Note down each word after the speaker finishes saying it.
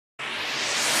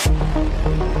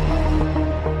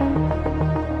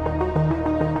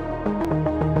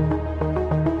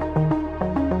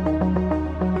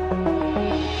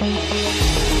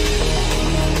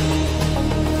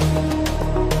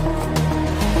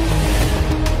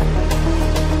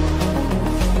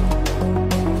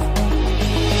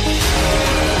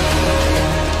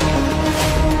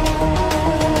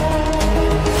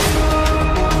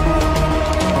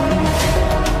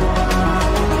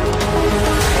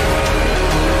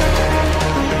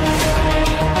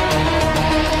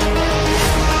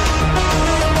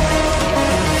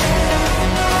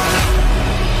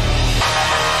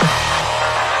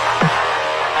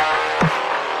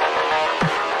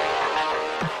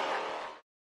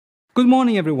Good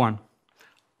morning, everyone.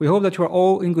 We hope that you are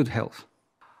all in good health.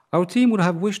 Our team would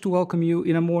have wished to welcome you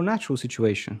in a more natural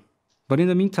situation, but in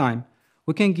the meantime,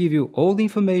 we can give you all the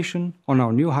information on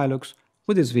our new Hilux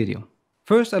with this video.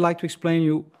 First, I'd like to explain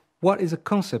you what is the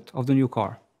concept of the new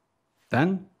car.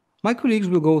 Then, my colleagues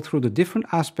will go through the different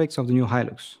aspects of the new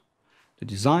Hilux, the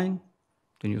design,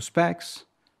 the new specs,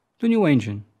 the new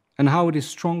engine, and how it is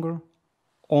stronger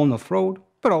on off-road,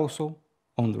 but also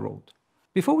on the road.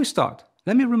 Before we start,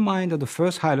 let me remind that the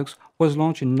first Hilux was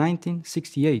launched in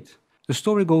 1968. The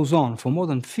story goes on for more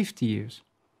than 50 years.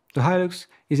 The Hilux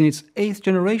is in its 8th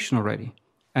generation already,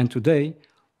 and today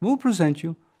we'll present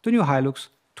you the new Hilux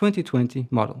 2020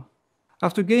 model.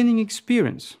 After gaining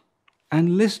experience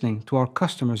and listening to our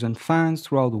customers and fans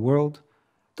throughout the world,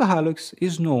 the Hilux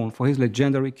is known for his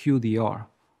legendary QDR,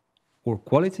 or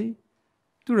quality,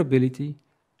 durability,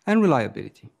 and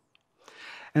reliability.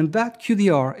 And that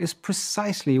QDR is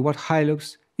precisely what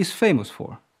Hilux is famous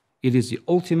for. It is the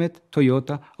ultimate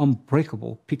Toyota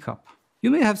unbreakable pickup.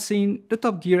 You may have seen the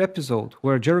Top Gear episode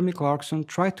where Jeremy Clarkson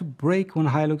tried to break one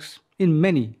Hilux in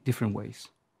many different ways.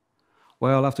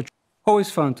 Well,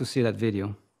 always fun to see that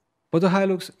video. But the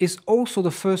Hilux is also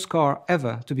the first car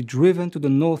ever to be driven to the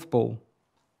North Pole.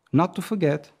 Not to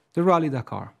forget the Rally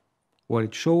Dakar, where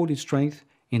it showed its strength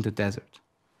in the desert.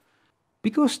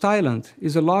 Because Thailand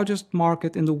is the largest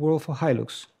market in the world for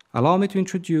Hilux, allow me to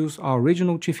introduce our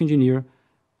regional chief engineer,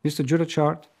 Mr.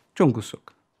 Jurachart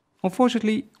Jongusuk.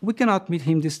 Unfortunately, we cannot meet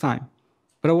him this time,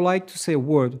 but I would like to say a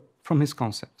word from his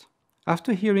concept.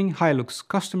 After hearing Hilux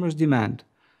customers' demand,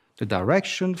 the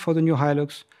direction for the new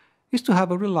Hilux is to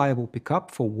have a reliable pickup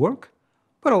for work,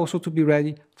 but also to be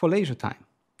ready for leisure time,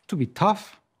 to be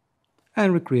tough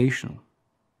and recreational.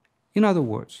 In other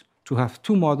words, to have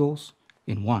two models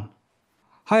in one.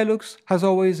 Hilux has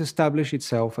always established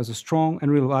itself as a strong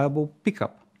and reliable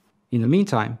pickup. In the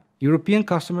meantime, European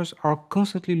customers are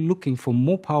constantly looking for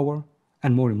more power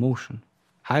and more emotion.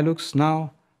 Hilux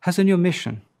now has a new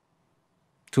mission: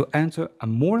 to enter a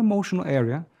more emotional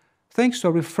area thanks to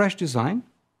a refreshed design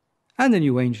and a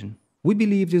new engine. We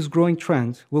believe this growing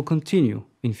trend will continue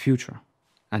in future,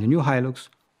 and the new Hilux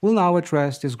will now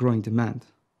address this growing demand.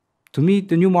 To meet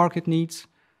the new market needs,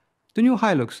 the new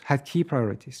Hilux had key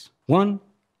priorities. 1.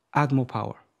 Add more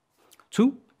power.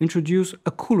 2. Introduce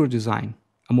a cooler design,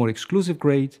 a more exclusive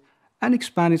grade, and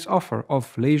expand its offer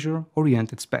of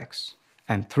leisure-oriented specs.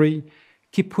 And 3.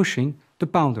 Keep pushing the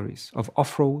boundaries of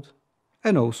off-road,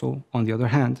 and also, on the other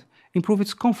hand, improve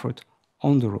its comfort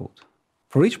on the road.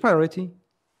 For each priority,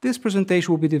 this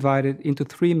presentation will be divided into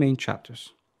 3 main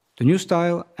chapters: the new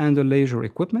style and the leisure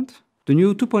equipment, the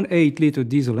new 2.8-liter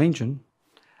diesel engine,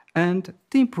 and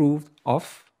the improved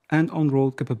off- and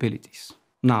on-road capabilities.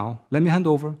 Now, let me hand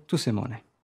over to Simone.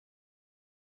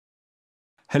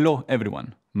 Hello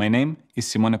everyone, my name is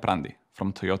Simone Prandi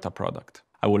from Toyota Product.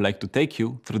 I would like to take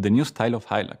you through the new style of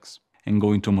Hilux and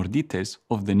go into more details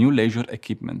of the new leisure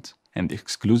equipment and the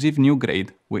exclusive new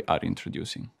grade we are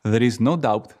introducing. There is no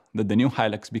doubt that the new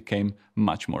Hilux became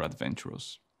much more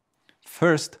adventurous.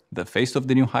 First, the face of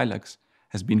the new Hilux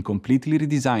has been completely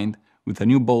redesigned with a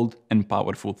new bold and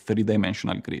powerful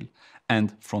 3-dimensional grille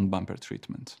and front bumper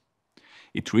treatment.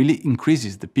 It really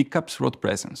increases the pickup's road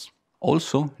presence.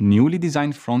 Also, newly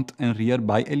designed front and rear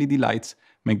bi-LED lights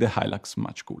make the Hilux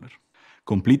much cooler.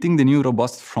 Completing the new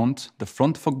robust front, the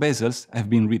front fog bezels have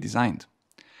been redesigned.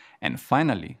 And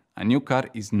finally, a new car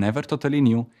is never totally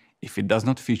new if it does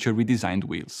not feature redesigned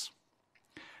wheels.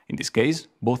 In this case,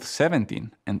 both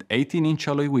 17 and 18-inch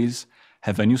alloy wheels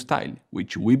have a new style,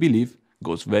 which we believe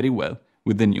goes very well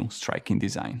with the new striking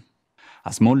design.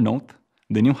 A small note,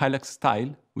 the new Hilux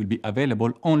style will be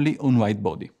available only on wide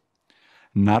body.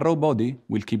 Narrow body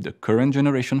will keep the current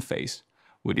generation face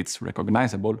with its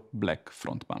recognizable black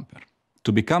front bumper.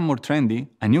 To become more trendy,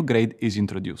 a new grade is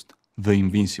introduced, the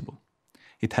Invincible.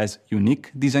 It has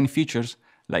unique design features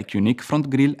like unique front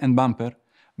grille and bumper,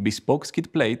 bespoke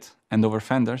skid plate and over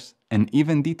fenders, and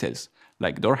even details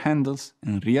like door handles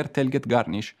and rear tailgate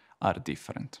garnish, are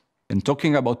different. And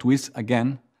talking about wheels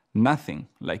again, nothing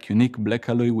like unique black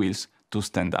alloy wheels to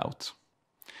stand out.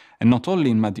 And not only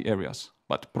in muddy areas,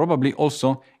 but probably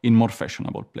also in more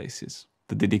fashionable places.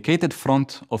 The dedicated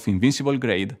front of Invincible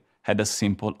Grade had a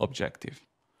simple objective: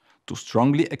 to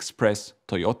strongly express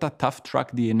Toyota tough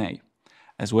truck DNA,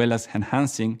 as well as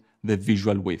enhancing the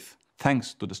visual width,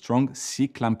 thanks to the strong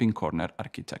C-clamping corner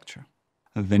architecture.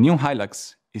 The new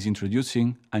Hilux is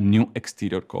introducing a new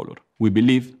exterior color we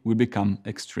believe will become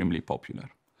extremely popular: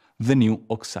 the new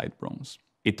Oxide Bronze.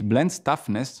 It blends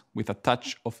toughness with a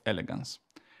touch of elegance,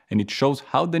 and it shows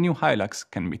how the new Hilux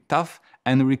can be tough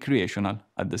and recreational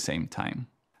at the same time.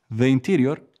 The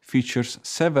interior features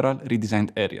several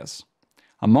redesigned areas.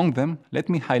 Among them, let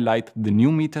me highlight the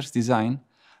new meters design,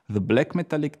 the black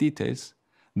metallic details,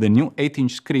 the new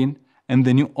 8-inch screen, and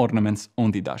the new ornaments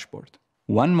on the dashboard.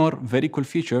 One more very cool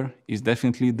feature is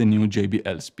definitely the new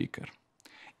JBL speaker,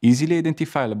 easily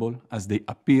identifiable as they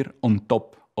appear on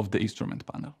top of the instrument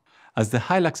panel. As the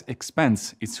Hilux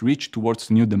expands its reach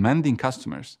towards new demanding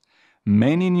customers,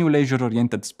 many new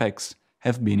leisure-oriented specs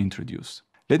have been introduced.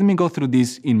 Let me go through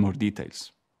these in more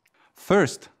details.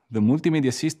 First, the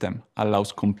multimedia system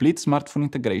allows complete smartphone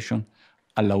integration,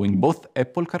 allowing both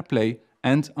Apple CarPlay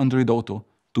and Android Auto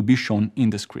to be shown in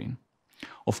the screen.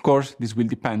 Of course, this will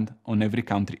depend on every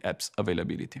country app's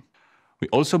availability. We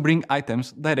also bring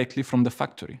items directly from the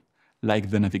factory, like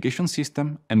the navigation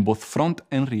system and both front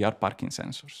and rear parking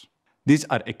sensors. These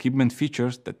are equipment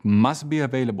features that must be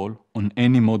available on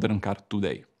any modern car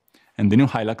today, and the new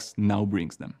Hilux now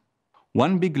brings them.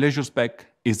 One big leisure spec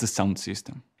is the sound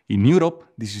system. In Europe,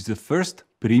 this is the first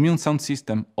premium sound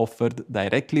system offered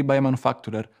directly by a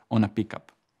manufacturer on a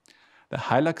pickup. The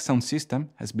Hilux sound system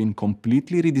has been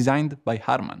completely redesigned by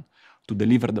Harman to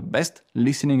deliver the best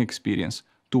listening experience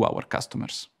to our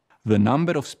customers. The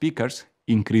number of speakers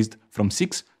increased from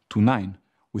 6 to 9,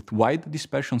 with wide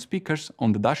dispersion speakers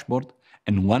on the dashboard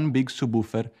and one big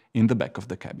subwoofer in the back of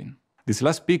the cabin. This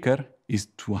last speaker is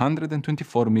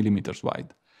 224 mm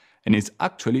wide, and is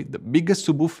actually the biggest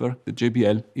subwoofer that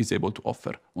JBL is able to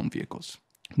offer on vehicles.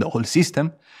 The whole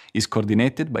system is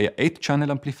coordinated by an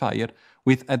 8-channel amplifier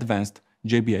with advanced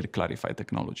JBL Clarify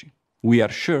technology. We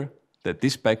are sure that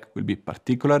this spec will be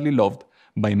particularly loved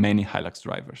by many Hilux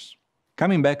drivers.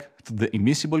 Coming back to the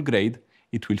Invincible Grade,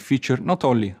 it will feature not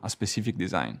only a specific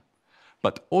design,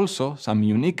 but also some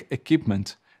unique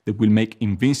equipment that will make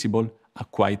Invincible a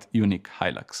quite unique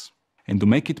Hilux. And to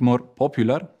make it more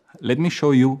popular, let me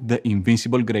show you the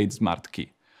Invincible Grade Smart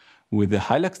Key, with the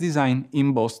Hilux design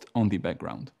embossed on the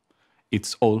background.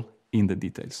 It's all in the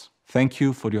details. Thank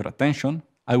you for your attention.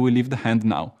 I will leave the hand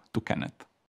now to Kenneth.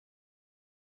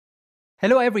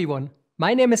 Hello everyone,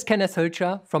 my name is Kenneth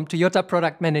Hölscher from Toyota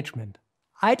Product Management.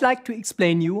 I'd like to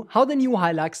explain you how the new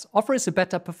Hilux offers a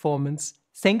better performance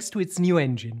thanks to its new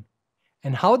engine,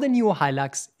 and how the new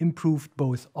Hilux improved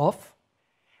both off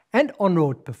and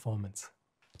on-road performance.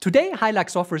 Today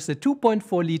Hilux offers a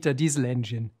 2.4-liter diesel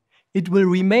engine. It will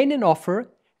remain in offer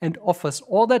and offers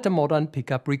all that a modern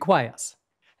pickup requires.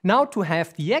 Now, to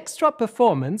have the extra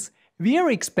performance, we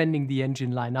are expanding the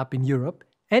engine lineup in Europe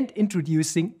and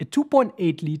introducing a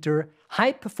 2.8-liter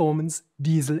high-performance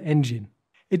diesel engine.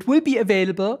 It will be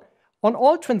available on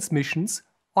all transmissions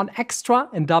on extra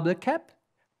and double cab,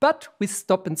 but with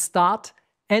stop and start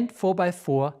and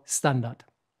 4x4 standard.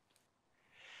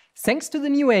 Thanks to the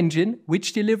new engine,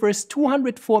 which delivers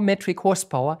 204 metric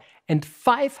horsepower and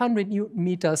 500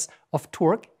 Nm of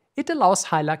torque, it allows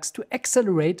Hilux to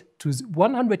accelerate to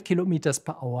 100 km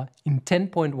per hour in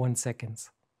 10.1 seconds.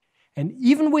 And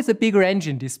even with a bigger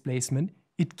engine displacement,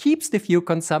 it keeps the fuel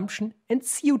consumption and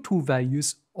CO2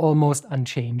 values almost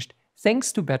unchanged,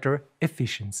 thanks to better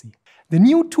efficiency. The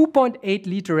new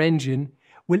 2.8-liter engine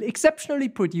will exceptionally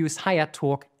produce higher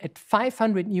torque at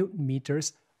 500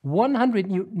 Nm, 100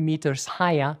 Nm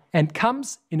higher, and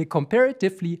comes in a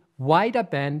comparatively wider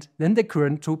band than the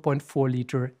current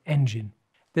 2.4-liter engine.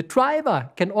 The driver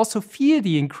can also feel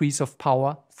the increase of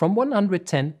power from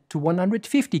 110 to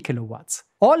 150 kilowatts.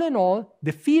 All in all,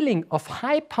 the feeling of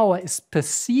high power is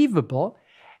perceivable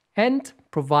and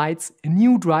provides a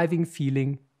new driving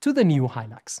feeling to the new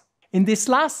Hilux. In this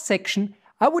last section,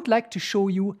 I would like to show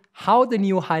you how the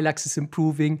new Hilux is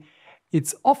improving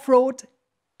its off-road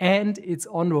and its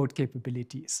on-road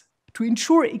capabilities. To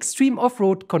ensure extreme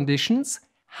off-road conditions,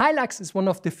 Hilux is one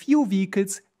of the few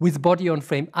vehicles with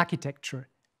body-on-frame architecture,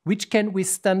 which can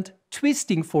withstand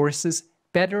twisting forces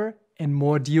better and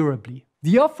more durably.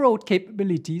 The off-road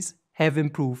capabilities have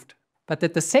improved, but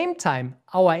at the same time,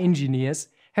 our engineers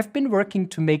have been working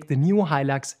to make the new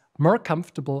Hilux more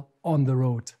comfortable on the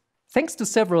road. Thanks to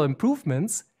several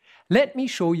improvements, let me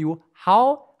show you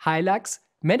how Hilux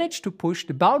managed to push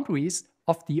the boundaries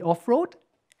of the off-road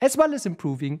as well as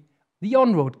improving the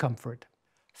on-road comfort.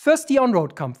 First, the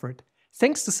on-road comfort.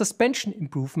 Thanks to suspension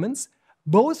improvements,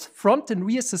 both front and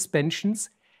rear suspensions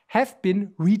have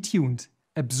been retuned.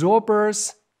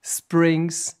 Absorbers,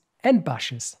 springs and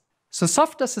bushes. So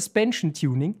softer suspension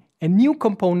tuning and new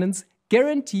components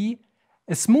guarantee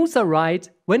a smoother ride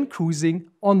when cruising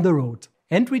on the road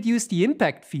and reduce the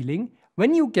impact feeling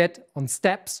when you get on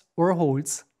steps or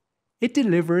holds. It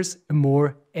delivers a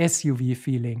more SUV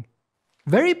feeling.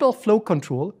 Variable flow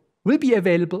control will be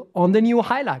available on the new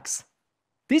Hilux.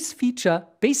 This feature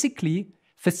basically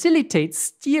facilitates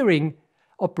steering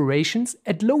operations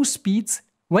at low speeds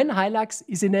when Hilux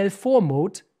is in L4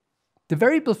 mode. The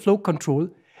variable flow control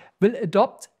will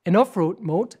adopt an off-road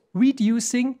mode,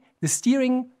 reducing the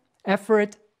steering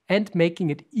effort and making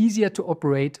it easier to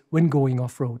operate when going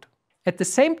off-road. At the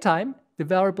same time, the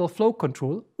variable flow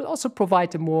control will also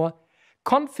provide a more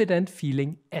confident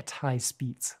feeling at high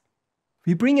speeds.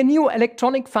 We bring a new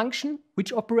electronic function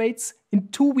which operates in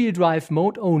two-wheel drive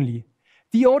mode only,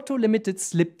 the auto-limited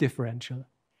slip differential.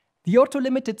 The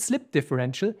auto-limited slip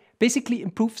differential basically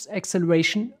improves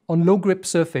acceleration on low-grip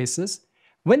surfaces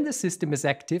when the system is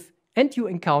active and you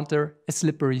encounter a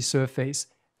slippery surface.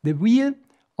 The wheel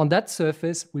on that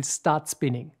surface will start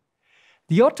spinning.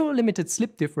 The auto-limited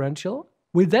slip differential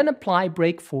will then apply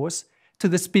brake force to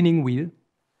the spinning wheel,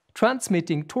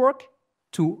 transmitting torque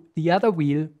to the other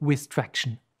wheel with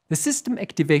traction. The system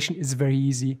activation is very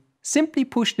easy. Simply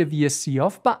push the VSC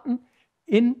off button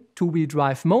in two-wheel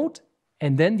drive mode,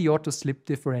 and then the auto slip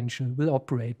differential will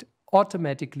operate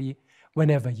automatically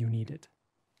whenever you need it.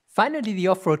 Finally, the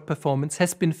off-road performance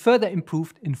has been further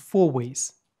improved in 4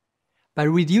 ways. By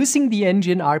reducing the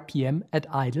engine RPM at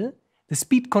idle, the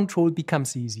speed control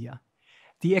becomes easier.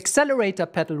 The accelerator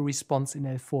pedal response in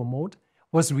L4 mode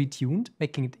was retuned,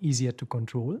 making it easier to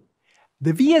control.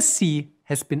 The VSC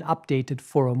has been updated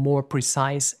for a more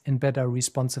precise and better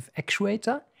responsive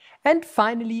actuator. And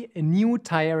finally, a new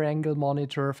tire angle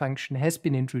monitor function has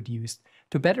been introduced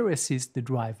to better assist the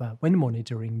driver when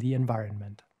monitoring the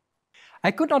environment.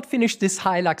 I could not finish this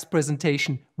Hilux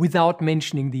presentation without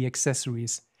mentioning the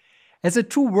accessories. As a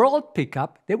true world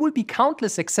pickup, there will be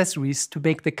countless accessories to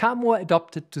make the car more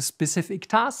adapted to specific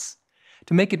tasks,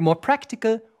 to make it more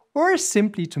practical, or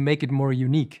simply to make it more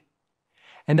unique.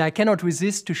 And I cannot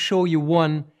resist to show you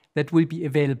one that will be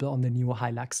available on the new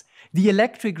Hilux. The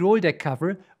electric roll deck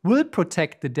cover will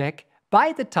protect the deck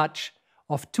by the touch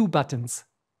of 2 buttons.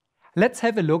 Let's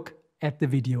have a look at the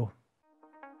video.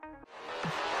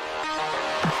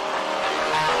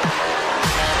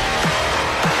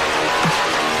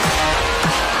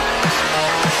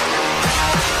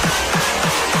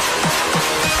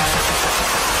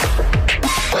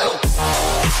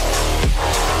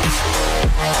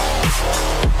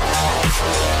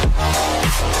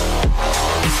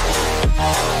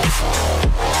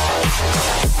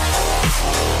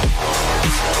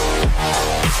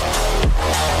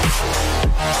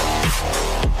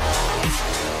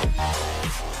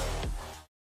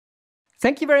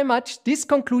 Thank you very much. This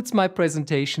concludes my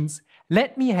presentations.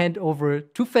 Let me hand over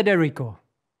to Federico.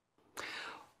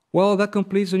 Well, that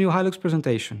completes the new Hilux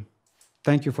presentation.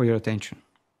 Thank you for your attention.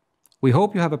 We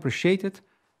hope you have appreciated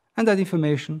and that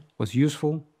information was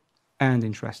useful and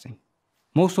interesting.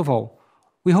 Most of all,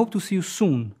 we hope to see you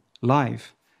soon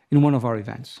live in one of our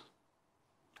events.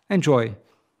 Enjoy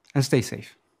and stay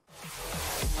safe.